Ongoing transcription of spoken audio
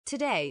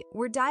Today,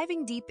 we're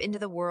diving deep into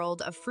the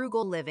world of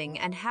frugal living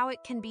and how it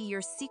can be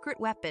your secret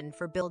weapon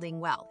for building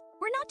wealth.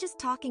 We're not just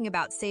talking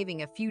about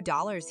saving a few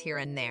dollars here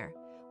and there.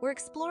 We're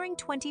exploring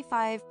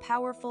 25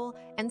 powerful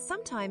and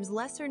sometimes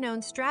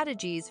lesser-known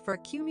strategies for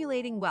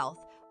accumulating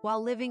wealth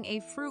while living a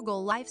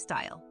frugal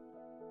lifestyle.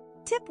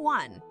 Tip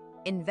 1.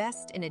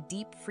 Invest in a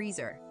deep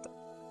freezer.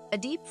 A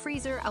deep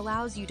freezer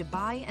allows you to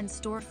buy and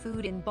store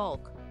food in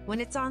bulk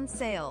when it's on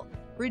sale,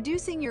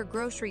 reducing your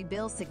grocery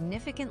bill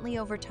significantly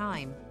over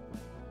time.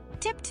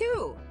 Tip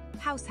 2.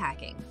 House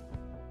hacking.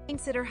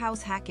 Consider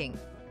house hacking.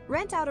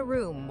 Rent out a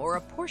room or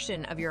a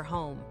portion of your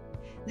home.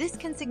 This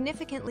can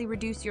significantly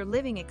reduce your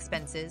living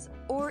expenses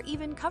or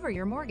even cover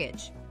your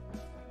mortgage.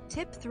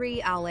 Tip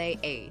 3.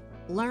 AFFILLIATE.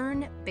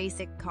 Learn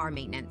basic car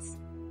maintenance.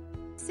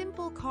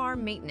 Simple car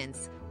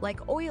maintenance,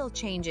 like oil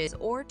changes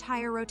or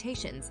tire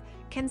rotations,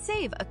 can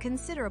save a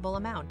considerable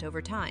amount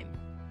over time.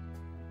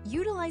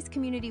 Utilize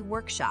community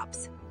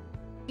workshops.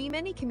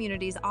 Many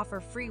communities offer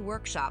free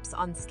workshops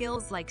on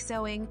skills like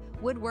sewing,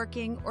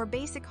 woodworking, or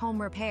basic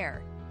home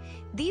repair.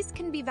 These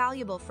can be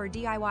valuable for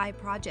DIY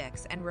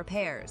projects and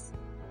repairs.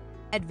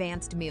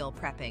 Advanced meal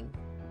prepping.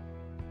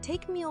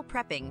 Take meal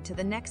prepping to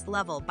the next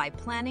level by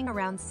planning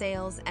around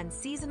sales and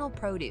seasonal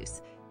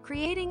produce,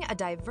 creating a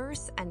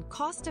diverse and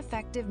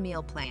cost-effective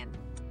meal plan.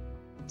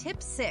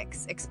 Tip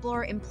 6.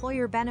 Explore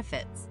employer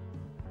benefits.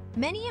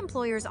 Many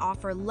employers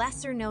offer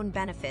lesser-known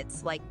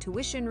benefits like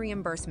tuition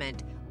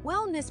reimbursement,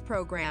 wellness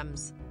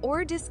programs,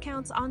 or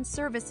discounts on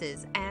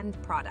services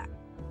and products.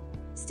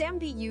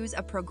 Use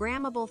a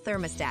programmable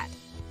thermostat.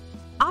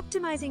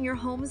 Optimizing your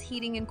home's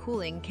heating and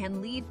cooling can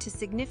lead to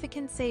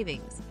significant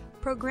savings.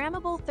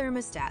 Programmable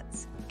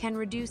thermostats can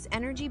reduce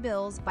energy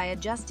bills by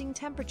adjusting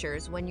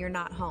temperatures when you're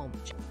not home.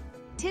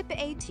 Tip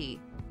 8.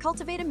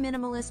 Cultivate a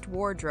minimalist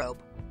wardrobe.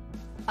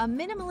 A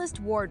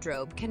minimalist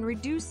wardrobe can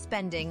reduce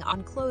spending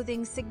on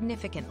clothing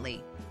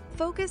significantly.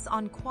 Focus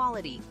on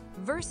quality,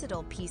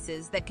 versatile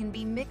pieces that can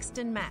be mixed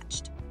and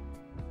matched.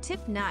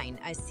 Tip 9.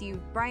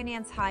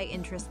 Refinance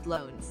high-interest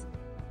loans.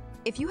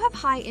 If you have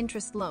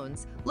high-interest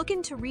loans, look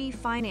into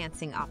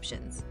refinancing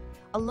options.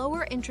 A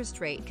lower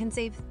interest rate can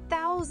save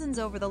thousands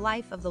over the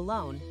life of the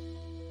loan.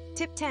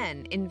 Tip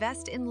 10.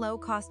 Invest in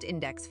low-cost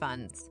index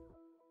funds.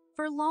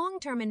 For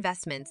long-term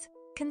investments,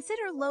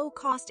 consider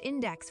low-cost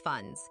index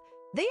funds.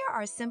 They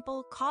are a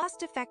simple,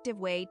 cost-effective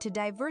way to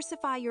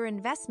diversify your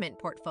investment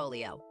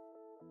portfolio.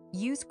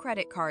 Use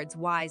credit cards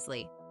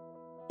wisely.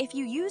 If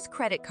you use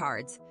credit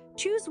cards,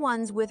 choose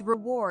ones with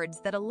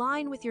rewards that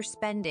align with your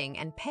spending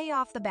and pay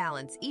off the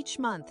balance each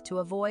month to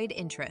avoid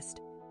interest.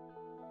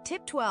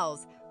 Tip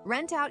 12.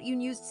 Rent out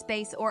unused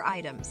space or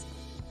items.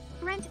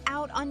 Rent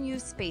out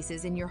unused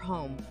spaces in your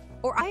home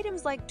or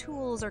items like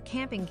tools or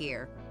camping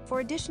gear for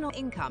additional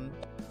income.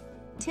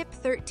 Tip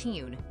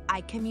 13.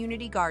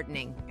 Community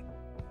gardening.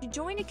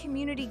 Join a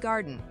community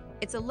garden.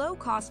 It's a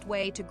low-cost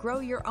way to grow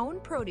your own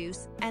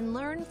produce and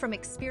learn from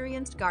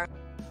experienced gardeners.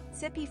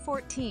 Tip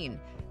 14.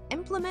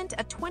 Implement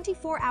a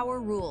 24-hour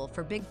rule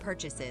for big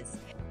purchases.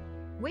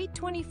 Wait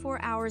 24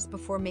 hours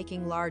before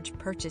making large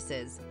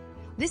purchases.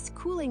 This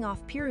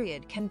cooling-off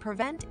period can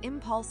prevent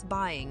impulse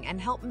buying and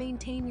help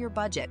maintain your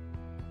budget.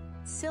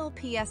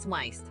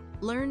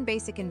 Learn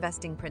basic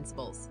investing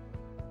principles.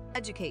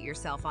 Educate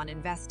yourself on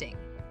investing.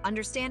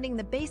 Understanding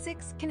the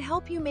basics can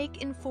help you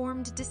make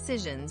informed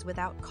decisions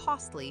without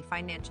costly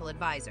financial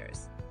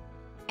advisors.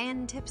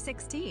 And tip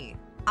 16.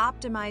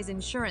 Optimize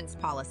insurance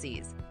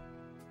policies.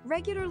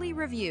 Regularly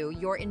review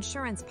your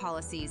insurance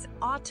policies,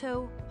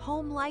 auto,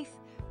 home life,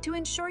 to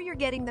ensure you're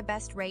getting the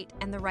best rate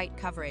and the right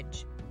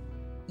coverage.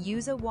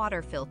 Use a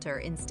water filter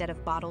instead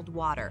of bottled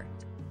water.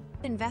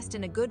 Invest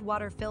in a good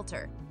water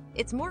filter.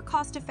 It's more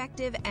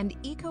cost-effective and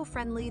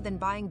eco-friendly than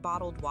buying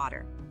bottled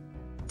water.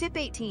 Tip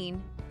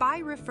 18. Buy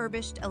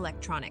refurbished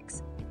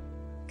electronics.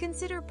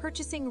 Consider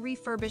purchasing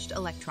refurbished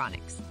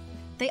electronics.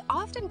 They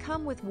often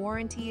come with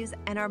warranties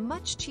and are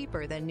much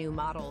cheaper than new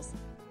models.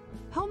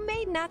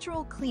 Homemade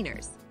natural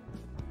cleaners.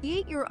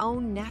 Create your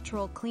own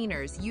natural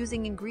cleaners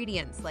using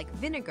ingredients like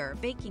vinegar,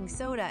 baking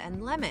soda,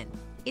 and lemon.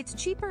 It's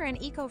cheaper and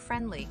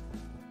eco-friendly.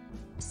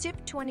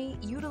 Tip 20.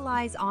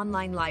 Utilize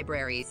online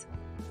libraries.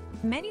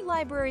 Many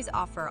libraries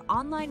offer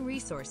online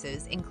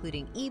resources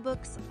including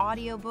ebooks,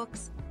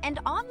 audiobooks, and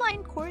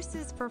online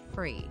courses for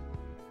free.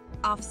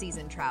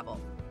 Off-season travel.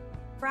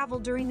 Travel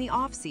during the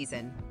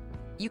off-season.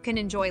 You can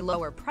enjoy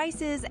lower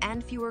prices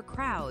and fewer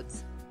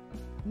crowds.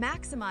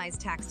 Maximize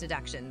tax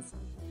deductions.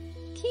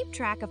 Keep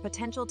track of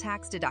potential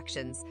tax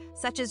deductions,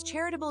 such as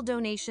charitable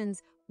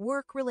donations,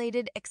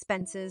 work-related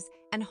expenses,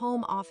 and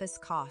home office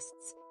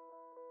costs.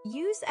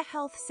 Use a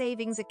health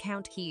savings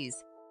account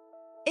keys.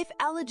 If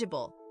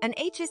eligible, an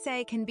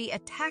HSA can be a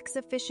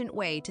tax-efficient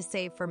way to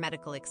save for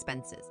medical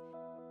expenses.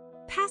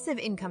 Passive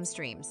income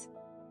streams.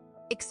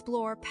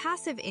 Explore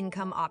passive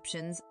income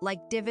options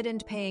like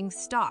dividend-paying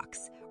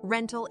stocks,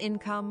 rental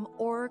income,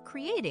 or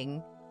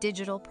creating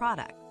digital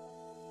products.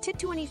 Tip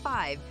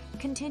 25.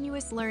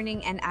 Continuous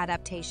learning and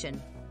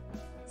adaptation.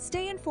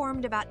 Stay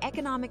informed about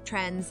economic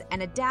trends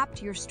and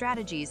adapt your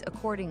strategies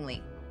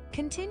accordingly.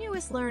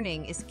 Continuous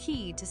learning is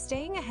key to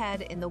staying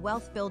ahead in the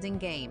wealth-building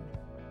game.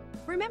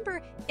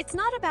 Remember, it's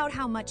not about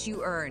how much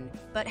you earn,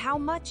 but how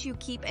much you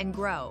keep and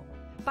grow.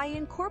 By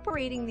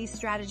incorporating these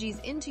strategies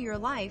into your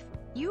life,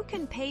 you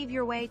can pave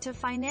your way to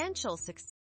financial success.